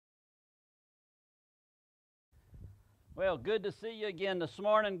Well, good to see you again this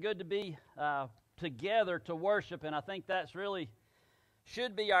morning. Good to be together to worship, and I think that's really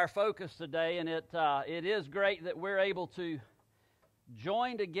should be our focus today. And it is great that we're able to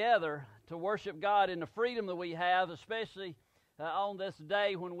join together to worship God in the freedom that we have, especially on this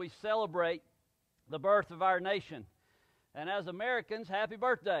day when we celebrate the birth of our nation. And as Americans, happy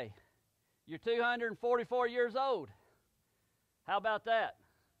birthday! You're 244 years old. How about that?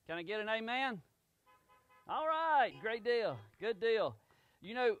 Can I get an amen? All right, great deal, good deal.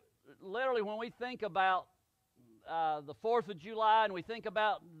 You know, literally when we think about the 4th of July and we think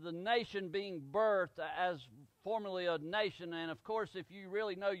about the nation being birthed as formerly a nation, and of course if you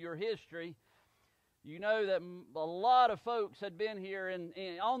really know your history, you know that a lot of folks had been here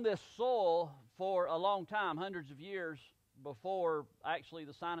on this soil for a long time, hundreds of years before actually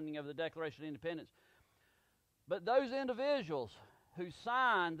the signing of the Declaration of Independence. But those individuals who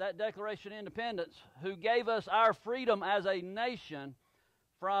signed that Declaration of Independence, who gave us our freedom as a nation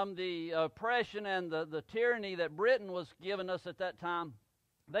from the oppression and the tyranny that Britain was giving us at that time,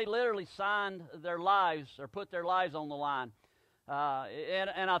 they literally signed their lives or put their lives on the line.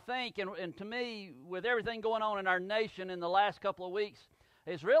 And I think, and to me, with everything going on in our nation in the last couple of weeks,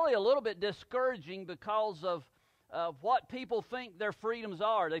 it's really a little bit discouraging because of what people think their freedoms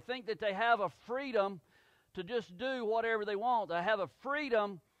are. They think that they have a freedom to just do whatever they want. They have a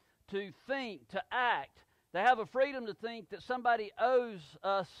freedom to think, to act. They have a freedom to think that somebody owes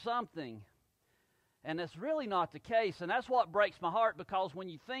us something. And that's really not the case. And that's what breaks my heart, because when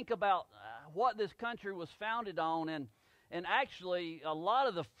you think about what this country was founded on, and actually a lot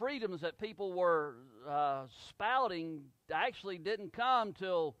of the freedoms that people were spouting actually didn't come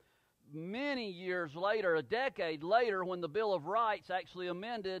till many years later, a decade later, when the Bill of Rights actually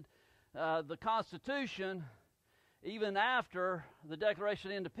amended the Constitution, even after the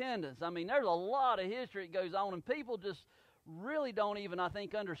Declaration of Independence. I mean, there's a lot of history that goes on, and people just really don't even, I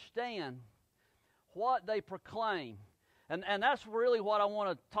think, understand what they proclaim. And that's really what I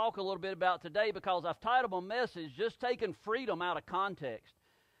want to talk a little bit about today, because I've titled my message, Just Taking Freedom Out of Context.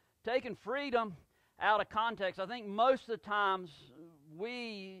 Taking freedom out of context. I think most of the times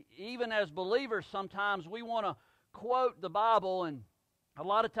we, even as believers, sometimes we want to quote the Bible, and a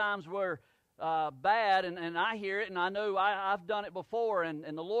lot of times we're bad, and I hear it, and I know I've done it before, and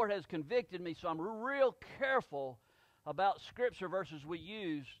the Lord has convicted me, so I'm real careful about Scripture verses we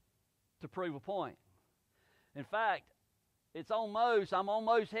use to prove a point. In fact, I'm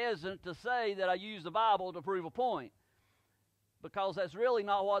almost hesitant to say that I use the Bible to prove a point, because that's really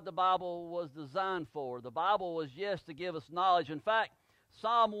not what the Bible was designed for. The Bible was, yes, to give us knowledge. In fact,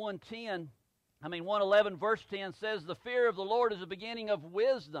 Psalm 111 verse 10 says, "The fear of the Lord is the beginning of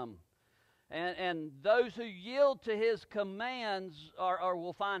wisdom, and those who yield to His commands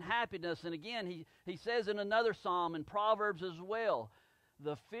will find happiness." And again, he says in another psalm, in Proverbs as well,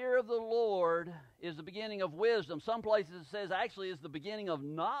 the fear of the Lord is the beginning of wisdom. Some places it says actually is the beginning of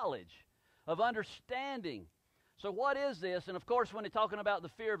knowledge, of understanding. So what is this? And of course, when they're talking about the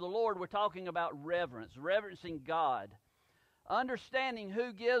fear of the Lord, we're talking about reverence, reverencing God. Understanding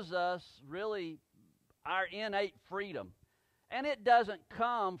who gives us really our innate freedom. And it doesn't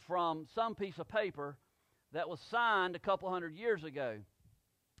come from some piece of paper that was signed a couple hundred years ago.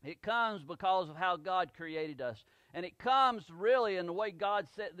 It comes because of how God created us. And it comes really in the way God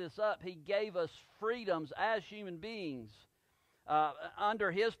set this up. He gave us freedoms as human beings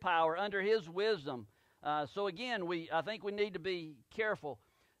under His power, under His wisdom. So again, I think we need to be careful,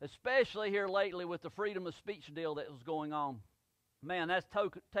 especially here lately with the freedom of speech deal that was going on. Man, that's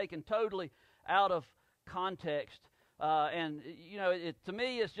taken totally out of context. And, you know, to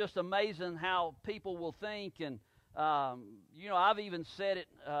me, it's just amazing how people will think. And, you know, I've even said it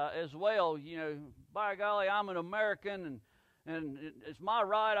as well. You know, by golly, I'm an American, and it's my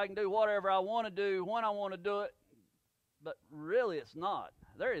right. I can do whatever I want to do when I want to do it. But really, it's not.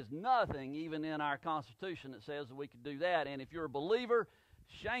 There is nothing even in our Constitution that says that we could do that. And if you're a believer,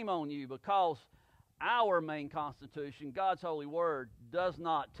 shame on you, because our main Constitution, God's holy word, does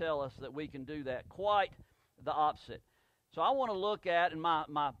not tell us that we can do that. Quite the opposite. So I want to look at, and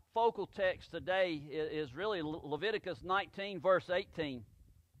my focal text today is really Leviticus 19, verse 18.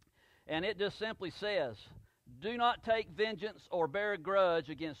 And it just simply says, "Do not take vengeance or bear a grudge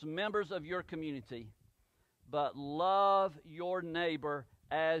against members of your community, but love your neighbor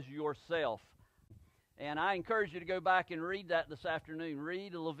as yourself." And I encourage you to go back and read that this afternoon.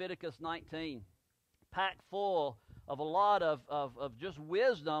 Read Leviticus 19. Packed full of a lot of just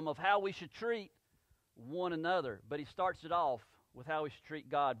wisdom of how we should treat one another. But he starts it off with how we should treat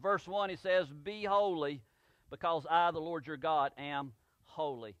God. Verse 1, he says, "Be holy, because I, the Lord your God, am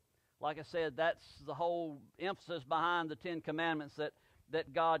holy." Like I said, that's the whole emphasis behind the Ten Commandments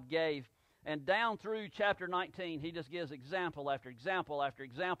that God gave. And down through chapter 19, he just gives example after example after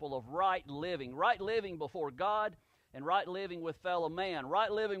example of right living before God and right living with fellow man.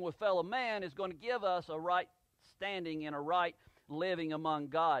 Right living with fellow man is going to give us a right standing and a right living among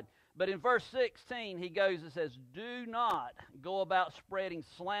God. But in verse 16, he goes and says, do not go about spreading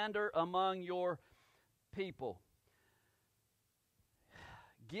slander among your people.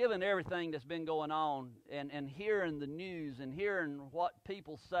 Given everything that's been going on and hearing the news and hearing what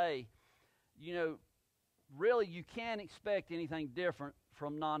people say, you know, really you can't expect anything different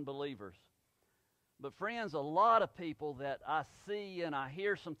from non-believers. But friends, a lot of people that I see and I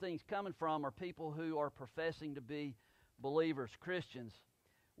hear some things coming from are people who are professing to be believers, Christians.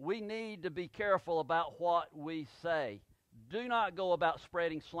 We need to be careful about what we say. Do not go about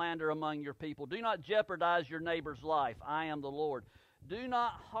spreading slander among your people. Do not jeopardize your neighbor's life. I am the Lord. Do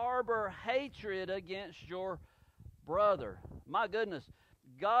not harbor hatred against your brother. My goodness,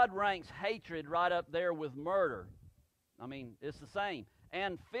 God ranks hatred right up there with murder. I mean, it's the same.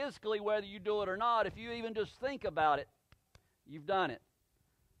 And physically, whether you do it or not, if you even just think about it, you've done it.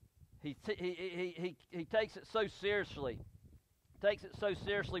 He takes it so seriously.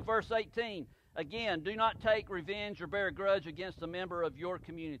 Verse 18, again, do not take revenge or bear a grudge against a member of your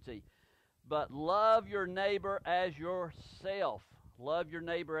community, but love your neighbor as yourself. Love your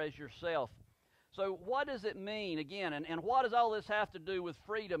neighbor as yourself. So what does it mean, again, and what does all this have to do with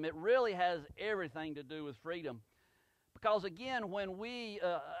freedom? It really has everything to do with freedom. Because, again, when we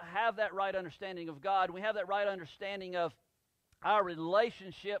have that right understanding of God, we have that right understanding of our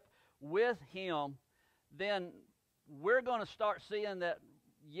relationship with Him, then we're going to start seeing that,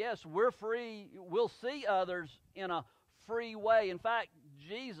 yes, we're free. We'll see others in a free way. In fact,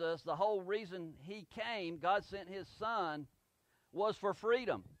 Jesus, the whole reason He came, God sent His Son, was for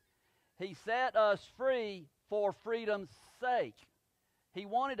freedom. He set us free for freedom's sake. He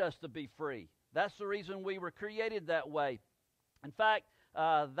wanted us to be free. That's the reason we were created that way. In fact,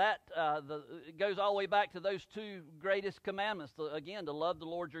 it goes all the way back to those two greatest commandments. Again, to love the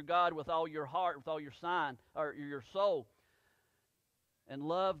Lord your God with all your heart, with all your your soul, and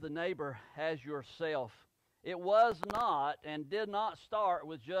love the neighbor as yourself. It was not and did not start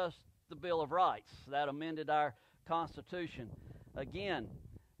with just the Bill of Rights that amended our Constitution. Again,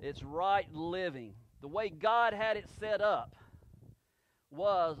 it's right living. The way God had it set up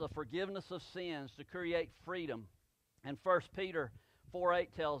was a forgiveness of sins to create freedom. And 1 Peter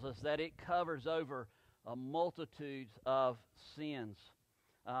 4:8 tells us that it covers over a multitude of sins.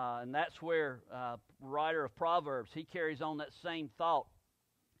 And that's where writer of Proverbs, he carries on that same thought.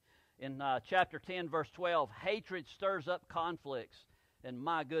 In chapter 10, verse 12, hatred stirs up conflicts. And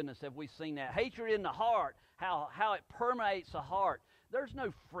my goodness, have we seen that? Hatred in the heart, how it permeates the heart. There's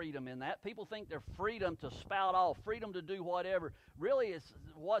no freedom in that. People think there's freedom to spout off, freedom to do whatever. Really, it's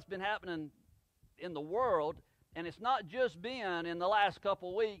what's been happening in the world, and it's not just been in the last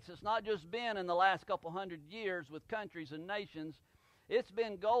couple weeks. It's not just been in the last couple hundred years with countries and nations. It's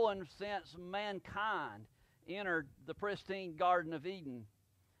been going since mankind entered the pristine Garden of Eden.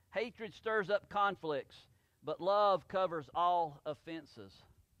 Hatred stirs up conflicts, but love covers all offenses.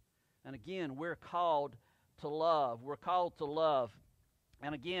 And again, we're called to love. We're called to love.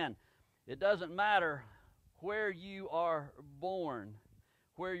 And again, it doesn't matter where you are born,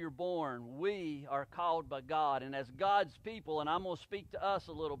 where you're born. We are called by God. And as God's people, and I'm going to speak to us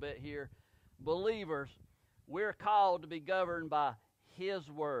a little bit here, believers, we're called to be governed by His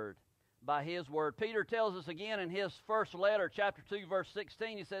Word. By His Word. Peter tells us again in his first letter, chapter 2, verse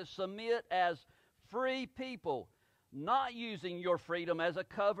 16, he says, submit as free people, not using your freedom as a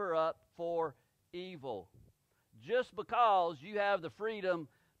cover-up for evil. Just because you have the freedom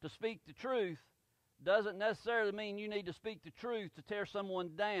to speak the truth doesn't necessarily mean you need to speak the truth to tear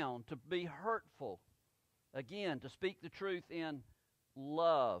someone down, to be hurtful. Again, to speak the truth in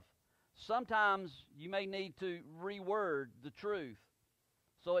love. Sometimes you may need to reword the truth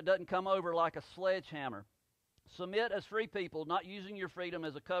so it doesn't come over like a sledgehammer. Submit as free people, not using your freedom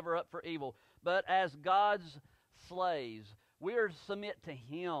as a cover-up for evil, but as God's slaves. We are to submit to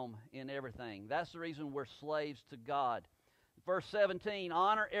Him in everything. That's the reason we're slaves to God. Verse 17,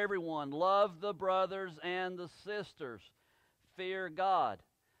 honor everyone, love the brothers and the sisters, fear God.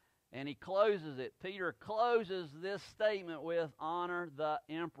 And he closes it. Peter closes this statement with honor the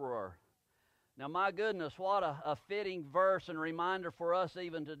emperor. Now, my goodness, what a fitting verse and reminder for us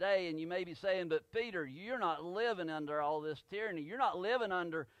even today. And you may be saying, but Peter, you're not living under all this tyranny. You're not living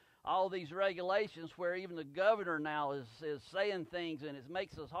under all these regulations where even the governor now is saying things and it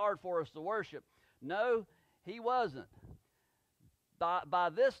makes it hard for us to worship. No, he wasn't. by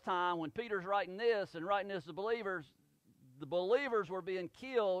this time, when Peter's writing this and writing this to believers, the believers were being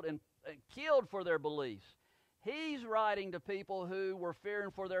killed and killed for their beliefs. He's writing to people who were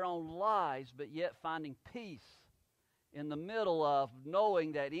fearing for their own lives, but yet finding peace in the middle of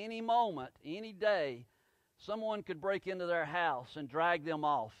knowing that any moment, any day, someone could break into their house and drag them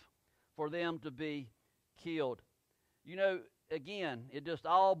off for them to be killed. You know, again, it just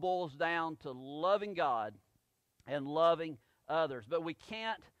all boils down to loving God and loving others. But we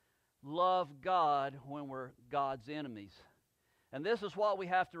can't love God when we're God's enemies. And this is what we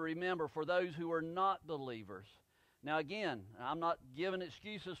have to remember for those who are not believers. Now again, I'm not giving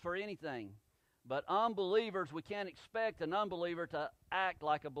excuses for anything, but unbelievers, we can't expect an unbeliever to act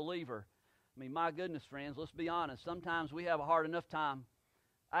like a believer. I mean, my goodness, friends, let's be honest. Sometimes we have a hard enough time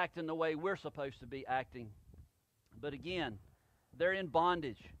acting the way we're supposed to be acting. But again, they're in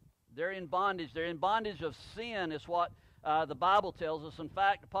bondage. They're in bondage. They're in bondage of sin is what the Bible tells us. In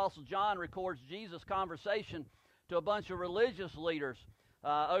fact, Apostle John records Jesus' conversation to a bunch of religious leaders.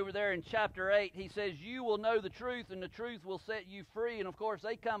 Over there in chapter 8, he says, "You will know the truth, and the truth will set you free." And of course,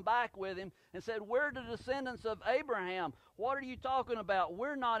 they come back with him and said, "We're the descendants of Abraham. What are you talking about?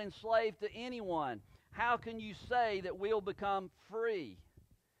 We're not enslaved to anyone. How can you say that we'll become free?"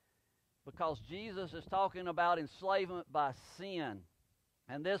 Because Jesus is talking about enslavement by sin.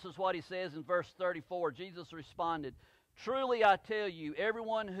 And this is what he says in verse 34. Jesus responded, "Truly I tell you,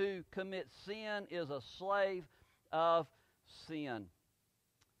 everyone who commits sin is a slave of sin.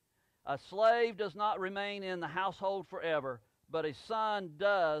 A slave does not remain in the household forever, but a son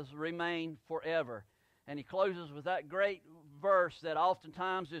does remain forever." And he closes with that great verse that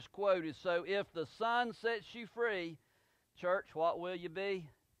oftentimes is quoted. So if the Son sets you free, church, what will you be?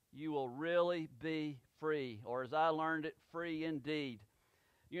 You will really be free. Or as I learned it, free indeed.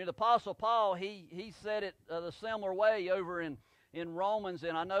 You know, the Apostle Paul, he said it the similar way over in Romans.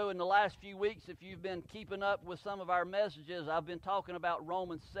 And I know in the last few weeks, if you've been keeping up with some of our messages, I've been talking about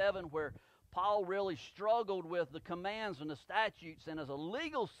Romans 7, where Paul really struggled with the commands and the statutes. And as a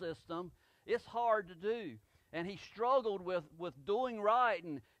legal system, it's hard to do. And he struggled with doing right.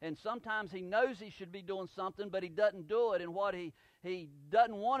 And sometimes he knows he should be doing something, but he doesn't do it. And what he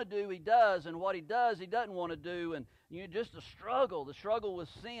doesn't want to do, he does. And what he does, he doesn't want to do. And you know, just the struggle with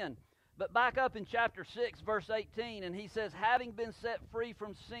sin. But back up in chapter 6, verse 18, and he says, "Having been set free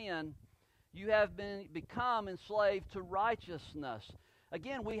from sin, you have become enslaved to righteousness."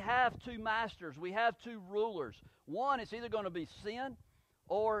 Again, we have two masters. We have two rulers. One, it's either going to be sin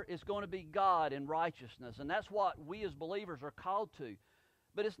or it's going to be God and righteousness. And that's what we as believers are called to.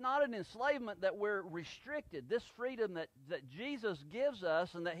 But it's not an enslavement that we're restricted. This freedom that Jesus gives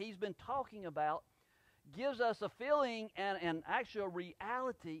us and that he's been talking about gives us a feeling and actually a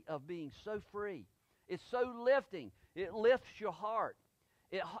reality of being so free. It's so lifting. It lifts your heart.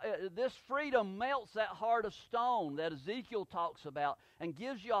 This freedom melts that heart of stone that Ezekiel talks about and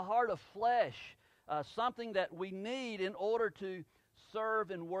gives you a heart of flesh, something that we need in order to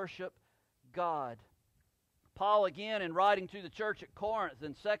serve and worship God. Paul, again, in writing to the church at Corinth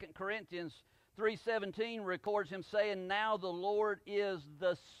in 2 Corinthians 3:17, records him saying, "Now the Lord is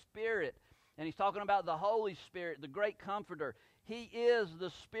the Spirit." And he's talking about the Holy Spirit, the great Comforter. He is the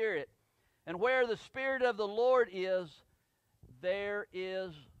Spirit. And where the Spirit of the Lord is, there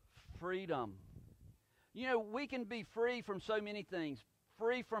is freedom. You know, we can be free from so many things.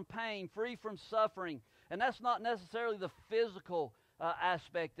 Free from pain, free from suffering. And that's not necessarily the physical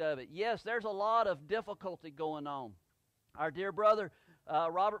aspect of it. Yes, there's a lot of difficulty going on. Our dear brother,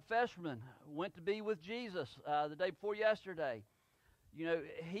 Robert Festerman, went to be with Jesus the day before yesterday. You know,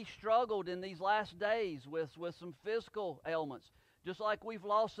 he struggled in these last days with some physical ailments, just like we've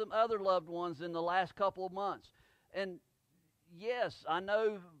lost some other loved ones in the last couple of months. And yes, I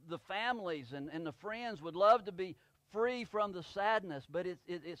know the families and the friends would love to be free from the sadness, but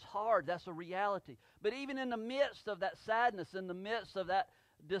it's hard. That's a reality. But even in the midst of that sadness, in the midst of that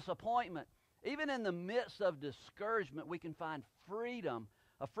disappointment, even in the midst of discouragement, we can find freedom,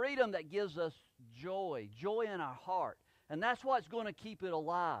 a freedom that gives us joy in our heart. And that's what's going to keep it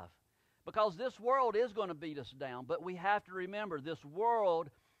alive. Because this world is going to beat us down, but we have to remember this world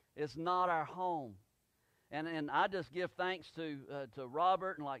is not our home. And I just give thanks to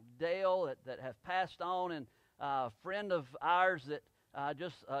Robert and like Dale that have passed on, and a friend of ours that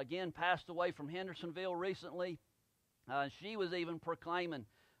just again passed away from Hendersonville recently. She was even proclaiming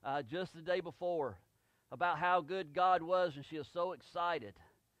just the day before about how good God was, and she was so excited.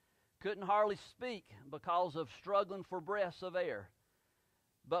 Couldn't hardly speak because of struggling for breaths of air,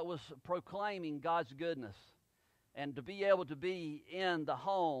 but was proclaiming God's goodness and to be able to be in the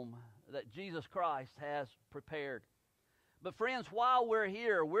home that Jesus Christ has prepared. But friends, while we're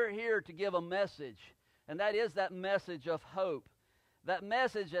here to give a message, and that is that message of hope. That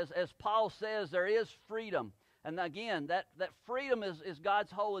message, as Paul says, there is freedom. And again, that freedom is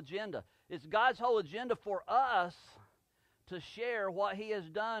God's whole agenda. It's God's whole agenda for us to share what He has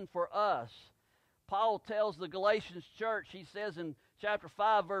done for us. Paul tells the Galatians church, he says in chapter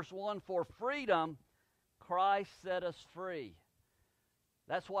 5, verse 1, "For freedom Christ set us free."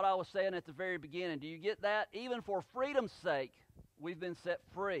 That's what I was saying at the very beginning. Do you get that? Even for freedom's sake, we've been set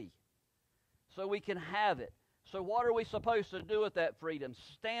free. So we can have it. So what are we supposed to do with that freedom?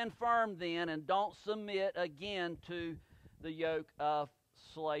 Stand firm then and don't submit again to the yoke of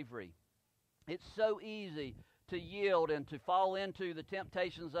slavery. It's so easy to yield and to fall into the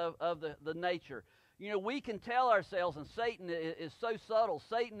temptations of the nature. You know, we can tell ourselves, and Satan is so subtle.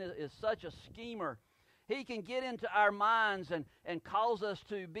 Satan is such a schemer. He can get into our minds and cause us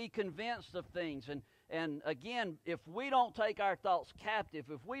to be convinced of things. And again, if we don't take our thoughts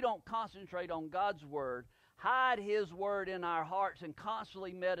captive, if we don't concentrate on God's Word, hide His Word in our hearts and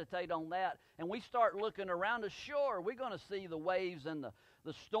constantly meditate on that, and we start looking around us, sure, we're going to see the waves and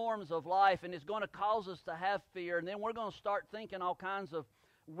the storms of life, and it's going to cause us to have fear, and then we're going to start thinking all kinds of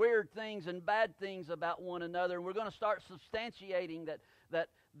weird things and bad things about one another, and we're going to start substantiating that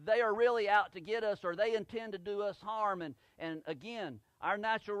they are really out to get us, or they intend to do us harm. And again, our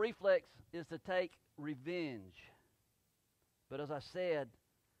natural reflex is to take revenge. But as I said,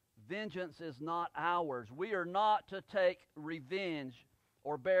 vengeance is not ours. We are not to take revenge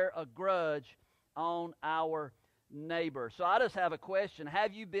or bear a grudge on our neighbor. So I just have a question.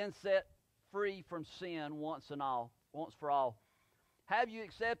 Have you been set free from sin once for all? Have you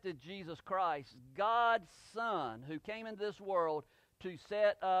accepted Jesus Christ, God's Son, who came into this world to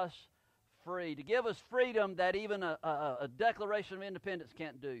set us free, to give us freedom that even a Declaration of Independence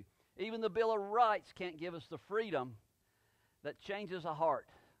can't do? Even the Bill of Rights can't give us the freedom that changes a heart,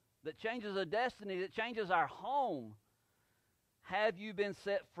 that changes a destiny, that changes our home. Have you been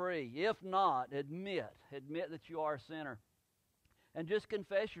set free? If not, admit that you are a sinner. And just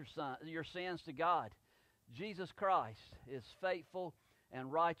confess your sins to God. Jesus Christ is faithful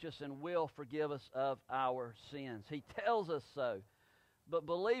and righteous and will forgive us of our sins. He tells us so. But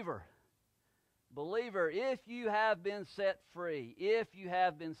believer, if you have been set free,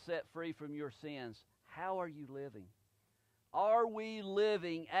 from your sins, how are you living? Are we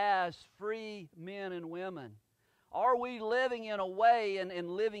living as free men and women? Are we living in a way and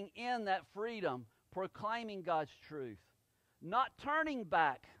living in that freedom, proclaiming God's truth? Not turning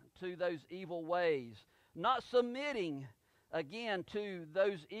back to those evil ways, not submitting again to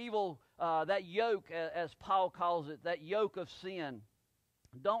those evil, that yoke, as Paul calls it, that yoke of sin.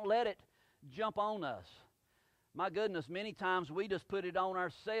 Don't let it jump on us. My goodness, many times we just put it on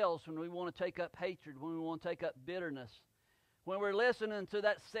ourselves when we want to take up hatred, when we want to take up bitterness. When we're listening to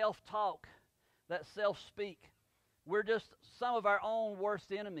that self-talk, that self-speak, we're just some of our own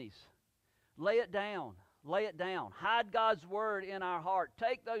worst enemies. Lay it down. Lay it down. Hide God's Word in our heart.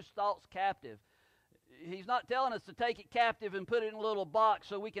 Take those thoughts captive. He's not telling us to take it captive and put it in a little box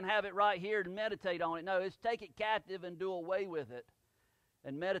so we can have it right here and meditate on it. No, it's take it captive and do away with it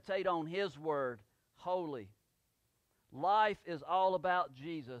and meditate on His Word wholly. Life is all about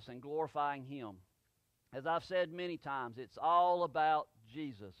Jesus and glorifying Him. As I've said many times, it's all about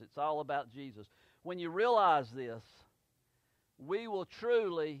Jesus. It's all about Jesus. When you realize this, we will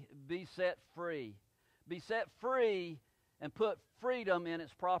truly be set free. Be set free and put freedom in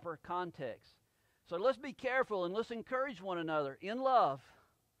its proper context. So let's be careful and let's encourage one another in love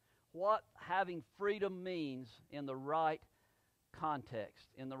what having freedom means in the right context.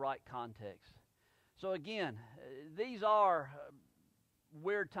 So again, these are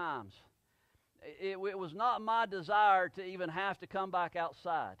weird times. It was not my desire to even have to come back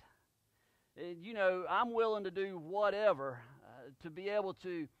outside. I'm willing to do whatever to be able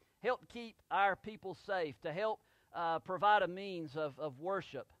to help keep our people safe, to help provide a means of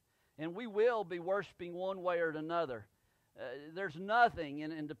worship. And we will be worshiping one way or another. There's nothing,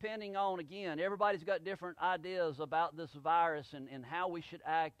 and depending on, again, everybody's got different ideas about this virus and how we should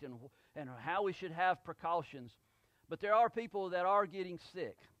act and how we should have precautions. But there are people that are getting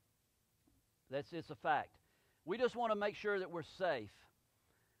sick. It's a fact. We just want to make sure that we're safe.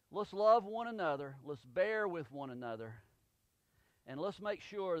 Let's love one another. Let's bear with one another. And let's make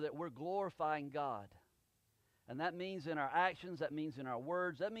sure that we're glorifying God. And that means in our actions, that means in our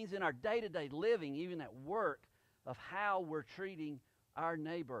words, that means in our day-to-day living, even at work, of how we're treating our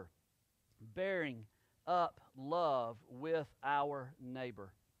neighbor, bearing up love with our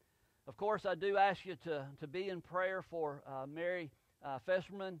neighbor. Of course, I do ask you to be in prayer for Mary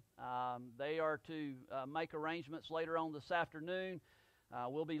fishermen. They are to make arrangements later on this afternoon.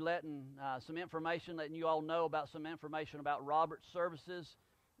 We'll be letting you all know about some information about Robert's services.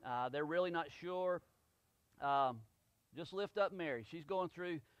 They're really not sure. Just lift up Mary. She's going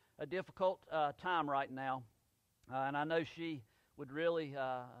through a difficult time right now, and I know she would really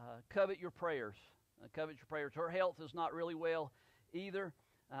covet your prayers. Her health is not really well either.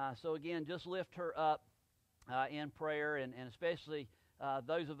 So again, just lift her up in prayer, and especially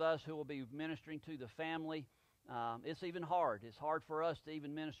those of us who will be ministering to the family. It's even hard. It's hard for us to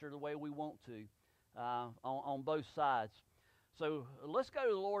even minister the way we want to on both sides. So let's go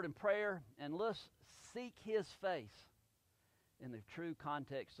to the Lord in prayer, and let's seek His face in the true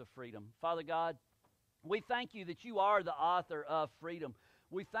context of freedom. Father God, we thank you that you are the author of freedom.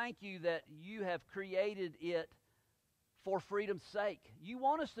 We thank you that you have created it for freedom's sake. You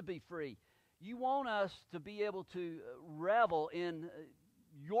want us to be free. You want us to be able to revel in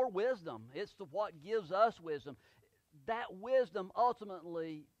your wisdom. It's what gives us wisdom. That wisdom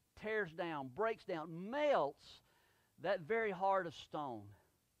ultimately tears down, breaks down, melts that very heart of stone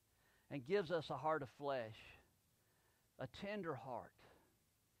and gives us a heart of flesh, a tender heart.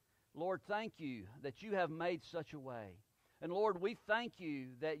 Lord, thank you that you have made such a way. And Lord, we thank you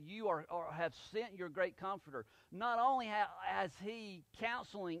that you have sent your great Comforter. Not only has He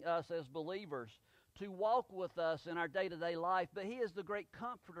counseling us as believers to walk with us in our day-to-day life, but He is the great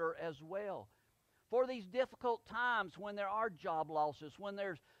Comforter as well. For these difficult times when there are job losses, when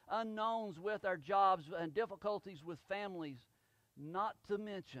there's unknowns with our jobs and difficulties with families, not to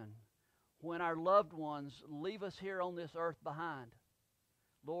mention when our loved ones leave us here on this earth behind.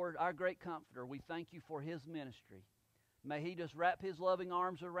 Lord, our great Comforter, we thank you for His ministry. May He just wrap His loving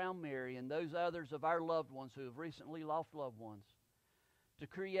arms around Mary and those others of our loved ones who have recently lost loved ones, to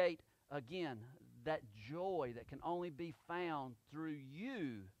create, again, that joy that can only be found through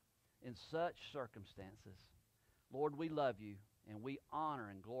you in such circumstances. Lord, we love you, and we honor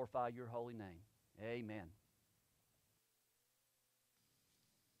and glorify your holy name. Amen.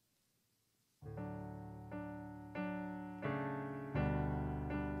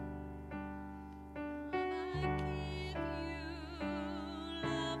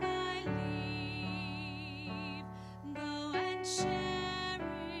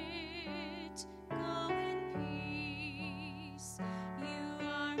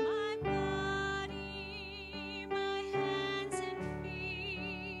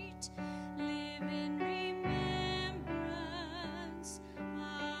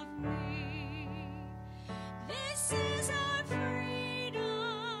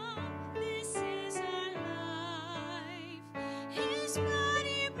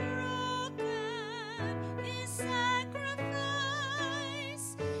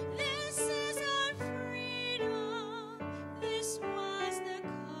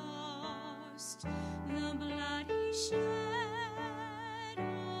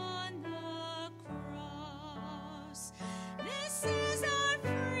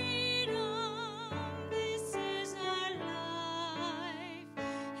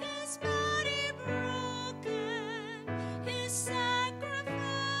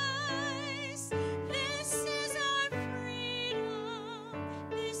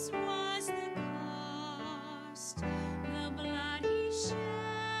 This was the cost.